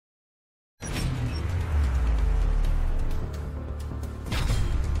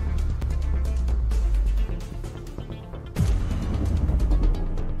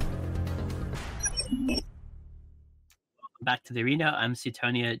welcome back to the arena. I'm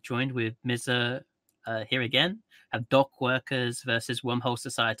Suetonia, joined with Miza here again. Have Dock Workers versus Wormhole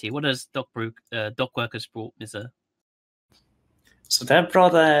Society. What does Dock Workers brought, Miza? So they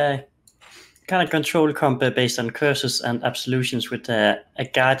brought a kind of control combo based on curses and absolutions with a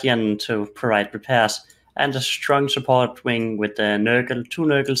guardian to provide repairs, and a strong support wing with a Nurgle, 2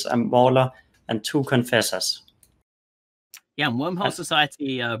 Nurgles, a Mauler, and 2 Confessors. Yeah, and Wormhole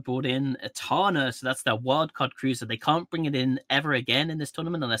Society brought in Eterna, so that's their wildcard cruiser. They can't bring it in ever again in this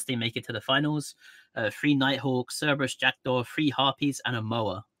tournament unless they make it to the finals. 3 Nighthawks, Cerberus Jackdaw, 3 Harpies, and a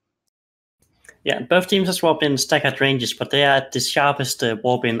Moa. Yeah, both teams have swapped in staggered ranges, but they are at the sharpest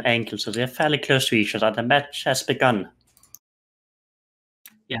warp-in angle, so they're fairly close to each other. The match has begun.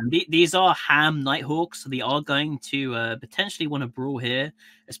 Yeah, these are ham Nighthawks, so they are going to potentially want to brawl here,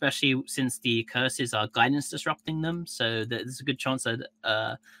 especially since the curses are guidance disrupting them. So there's a good chance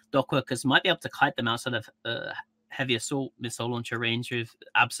that Dock Workers might be able to kite them outside of heavy assault missile launcher range with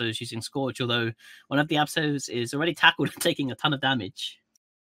Absols using Scourge, although one of the Absols is already tackled and taking a ton of damage.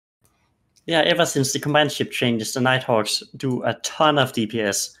 Yeah, ever since the command ship changes, the Nighthawks do a ton of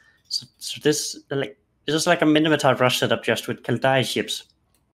DPS. So this is like a Minotaur rush setup just with Kaldai ships.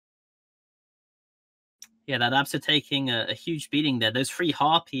 Yeah, that Abs are taking a huge beating there. Those 3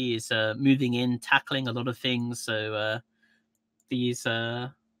 Harpies moving in, tackling a lot of things. So these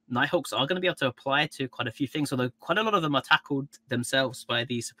Nighthawks are going to be able to apply to quite a few things, although quite a lot of them are tackled themselves by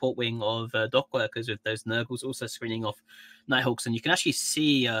the support wing of Dock Workers, with those Nurgles also screening off Nighthawks. And you can actually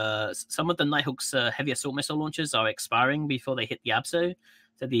see some of the Nighthawks' heavy assault missile launchers are expiring before they hit the Abso.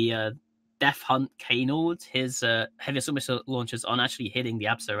 So the Death Hunt Kaynord, his heavy assault missile launchers aren't actually hitting the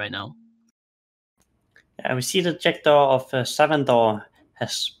Abso right now. We see the Jackdaw of Savandor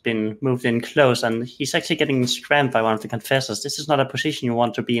has been moved in close, and he's actually getting scrammed by one of the Confessors. This is not a position you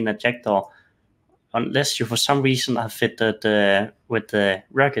want to be in a Jackdaw, unless you for some reason are fitted with the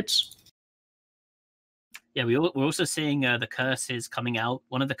rockets. Yeah, we're also seeing the curses coming out.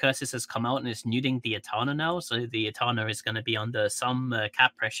 One of the curses has come out and is neuting the Eterna now, so the Eterna is going to be under some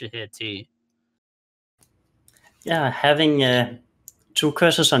cap pressure here too. Yeah, having 2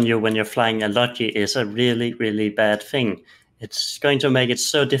 curses on you when you're flying a Logi is a really, really bad thing. It's going to make it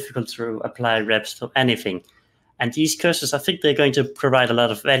so difficult to apply reps to anything. And these curses, I think they're going to provide a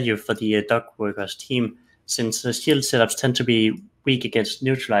lot of value for the Dock Workers team, since the shield setups tend to be weak against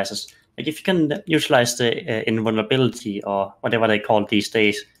neutralizers. Like if you can neutralize the invulnerability, or whatever they call these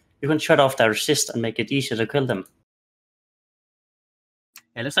days, you can shut off their resist and make it easier to kill them.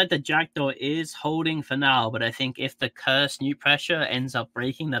 It looks like the Jackdaw is holding for now, but I think if the curse new pressure ends up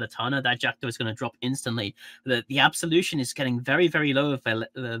breaking that Eterna, that Jackdaw is going to drop instantly. The absolution is getting very, very low of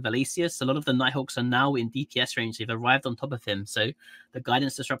Valesius. A lot of the Nighthawks are now in DPS range. They've arrived on top of him, so the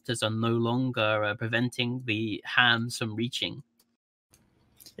guidance disruptors are no longer preventing the hams from reaching.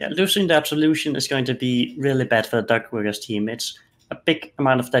 Yeah, losing the absolution is going to be really bad for the Dock Workers team. It's a big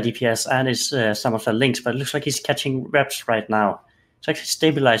amount of the DPS and it's some of the links, but it looks like he's catching reps right now. It's actually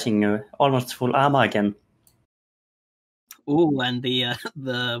stabilizing almost full armor again. Oh, and the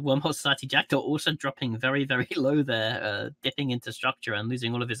Wormhole Society Jackdaw also dropping very, very low there, dipping into structure and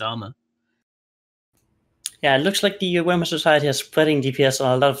losing all of his armor. Yeah, it looks like the Wormhole Society is spreading DPS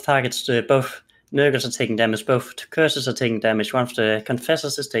on a lot of targets. Both Nurgles are taking damage, both Curses are taking damage, one of the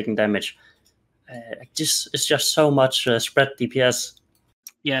Confessors is taking damage. This is just so much spread DPS.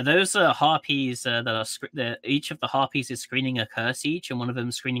 Yeah, those are Harpies that are each of the Harpies is screening a curse each, and one of them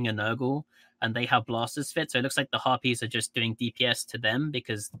is screening a Nurgle, and they have blasters fit. So it looks like the Harpies are just doing DPS to them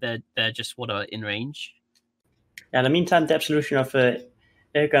because they're just what are in range. Yeah, in the meantime, the absolution of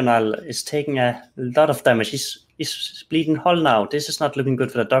Ergonal is taking a lot of damage. He's bleeding whole now. This is not looking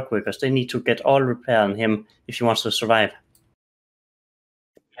good for the Dock Workers. They need to get all repair on him if he wants to survive.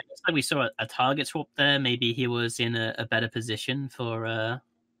 It looks like we saw a target swap there. Maybe he was in a better position for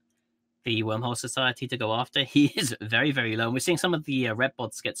the Wormhole Society to go after. He is very, very low. And we're seeing some of the rep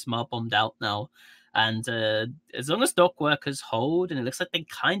bots get smart bombed out now. And as long as Dock Workers hold, and it looks like they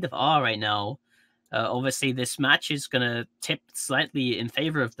kind of are right now, obviously this match is going to tip slightly in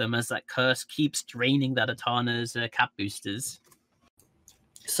favor of them as that curse keeps draining that Eterna's cap boosters.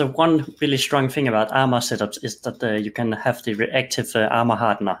 So one really strong thing about armor setups is that you can have the reactive armor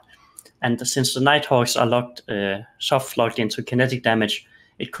hardener. And since the Nighthawks are locked, soft locked into kinetic damage,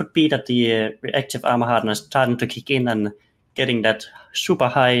 it could be that the reactive armor hardener is starting to kick in and getting that super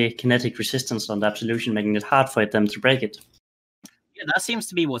high kinetic resistance on the absolution, making it hard for them to break it. Yeah, that seems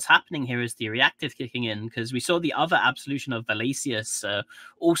to be what's happening here, is the reactive kicking in, because we saw the other absolution of Valesius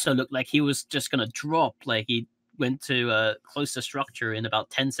also looked like he was just going to drop, like he went to close to structure in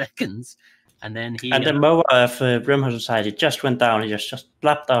about 10 seconds. And then he And the mower of Wormhole Society just went down. He just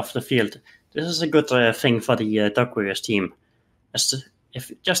blapped off the field. This is a good thing for the Dogwarriors team.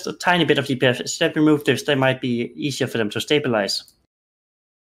 If just a tiny bit of DPS, if they remove this, they might be easier for them to stabilize.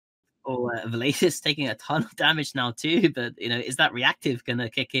 Valasis taking a ton of damage now too, but is that reactive gonna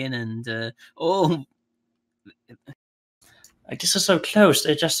kick in? And like, this is so close.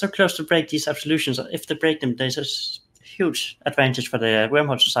 They're just so close to break these absolutions. If they break them, there's a huge advantage for the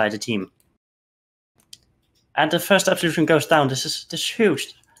Wormhole Society team. And the first absolution goes down. This is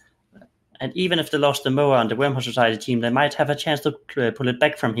huge. And even if they lost the mower on the Wormhole Society team, they might have a chance to pull it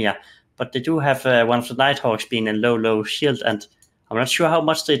back from here. But they do have one of the Nighthawks being in low shield, and I'm not sure how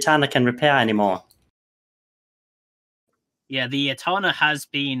much the Etana can repair anymore. Yeah, the Etana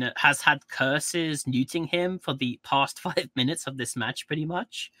has had curses neuting him for the past 5 minutes of this match, pretty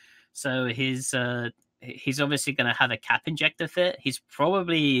much. So he's obviously going to have a cap injector fit. He's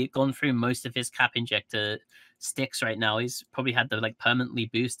probably gone through most of his cap injector sticks right now. He's probably had to like permanently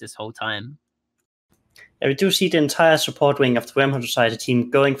boost this whole time. Yeah, we do see the entire support wing of the Wormhole Society team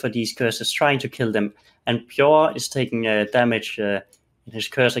going for these curses, trying to kill them, and Pure is taking damage in his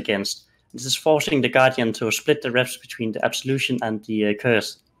curse against. This is forcing the Guardian to split the reps between the Absolution and the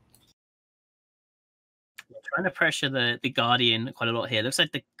curse. Trying to pressure the Guardian quite a lot here. Looks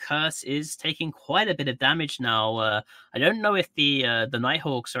like the curse is taking quite a bit of damage now. I don't know if the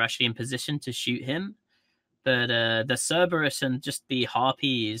Nighthawks are actually in position to shoot him, but the Cerberus and just the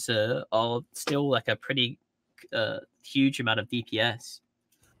Harpies are still like a pretty huge amount of DPS.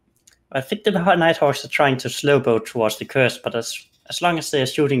 I think the Nighthawks are trying to slowboat towards the curse, but as long as they're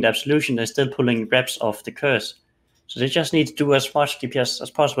shooting the Absolution, they're still pulling reps off the curse. So they just need to do as much DPS as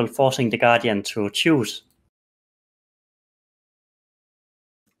possible, forcing the Guardian to choose.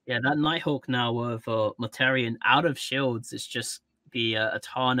 Yeah, that Nighthawk now of Mortarion out of shields is just the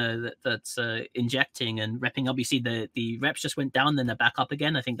Etana that's injecting and repping up. You see the reps just went down, then they're back up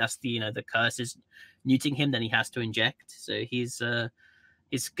again. I think that's the the curse is neuting him, then he has to inject. So he's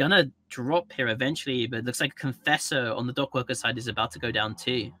gonna drop here eventually, but it looks like Confessor on the Dockworker side is about to go down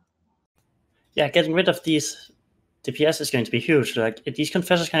too. Yeah, getting rid of these DPS is going to be huge. Like, these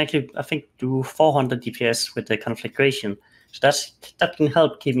Confessors can actually, I think, do 400 DPS with the Conflagration. So that can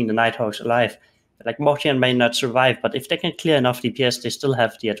help keeping the Nighthawks alive. Like, Mortian may not survive, but if they can clear enough DPS, they still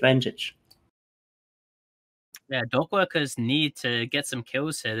have the advantage. Yeah, Dockworkers need to get some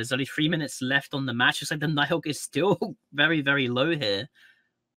kills here. There's only 3 minutes left on the match. It's like the Nighthawk is still very, very low here.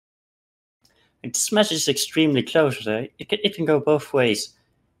 Like, this match is extremely close. So it can go both ways.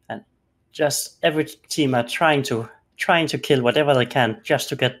 And just every team are trying to kill whatever they can just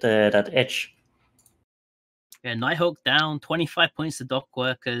to get that edge. Yeah, Nighthawk down 25 points to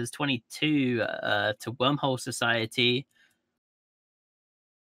Dockworkers, 22 to Wormhole Society.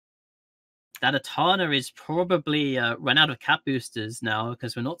 That Etana is probably run out of cap boosters now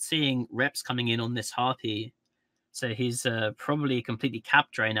because we're not seeing reps coming in on this Harpy. So he's probably completely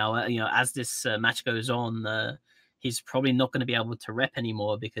capped right now. As this match goes on, he's probably not going to be able to rep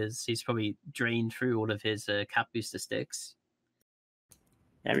anymore because he's probably drained through all of his cap booster sticks.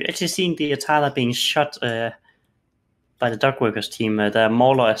 Yeah, we're actually seeing the Etana being shot by the Dogworkers team. The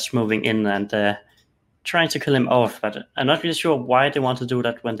Mauler is moving in and trying to kill him off, but I'm not really sure why they want to do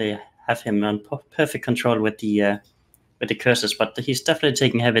that when they have him on perfect control with the curses, but he's definitely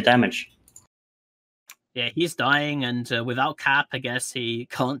taking heavy damage. Yeah, he's dying, and without cap, I guess he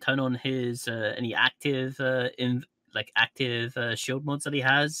can't turn on his any active active shield mods that he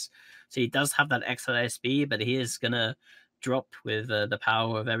has. So he does have that extra SB, but he is gonna drop with the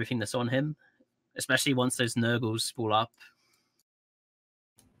power of everything that's on him, especially once those Nurgles spool up.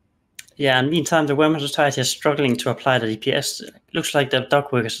 Yeah, and meantime, the Wormhole Society is struggling to apply the DPS. It looks like the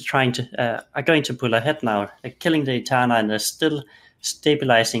Dogworkers are going to pull ahead now. They're killing the Etana and they're still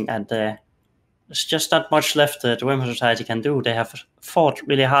stabilizing, and there's just not much left the Wormhole Society can do. They have fought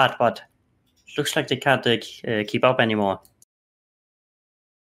really hard, but it looks like they can't keep up anymore.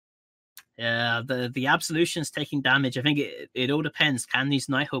 Yeah, the Absolution's taking damage. I think it all depends. Can these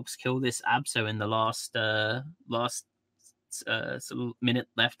Nighthawks kill this Abso in the last minute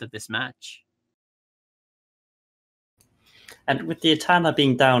left of this match? And with the Etana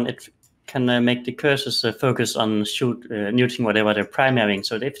being down, it can make the curses focus on neuting whatever they're primarying.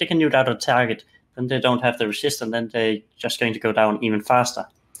 So if they can neut out a target, then they don't have the resist, and then they're just going to go down even faster.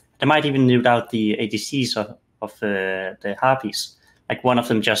 They might even neut out the ADCs of the Harpies. Like, one of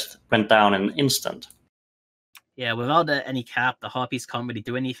them just went down in an instant. Yeah, without any cap, the Harpies can't really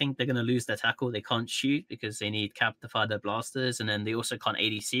do anything. They're going to lose their tackle. They can't shoot because they need cap to fire their blasters, and then they also can't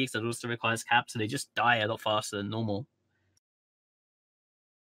ADC because that also requires cap, so they just die a lot faster than normal.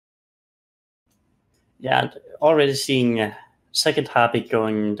 Yeah, already seeing second Harpy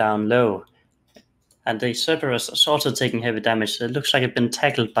going down low. And the Cerberus is also taking heavy damage. It looks like it's been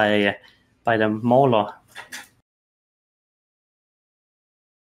tackled by the Mauler.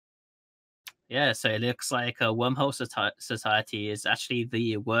 Yeah, so it looks like Wormhole Society is actually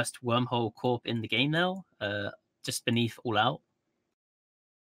the worst Wormhole Corp in the game now, just beneath All Out.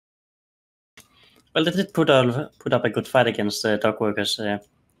 Well, they did put up a good fight against the Dog Workers.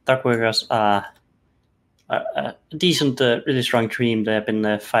 Dog Workers are a decent, really strong team. They have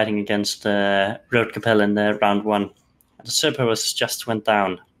been fighting against Road Capel in round 1. And the Cerberus just went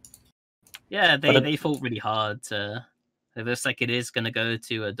down. Yeah, they fought really hard. It looks like it is going to go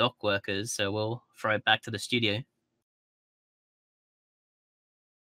to Dock Workers, so we'll throw it back to the studio.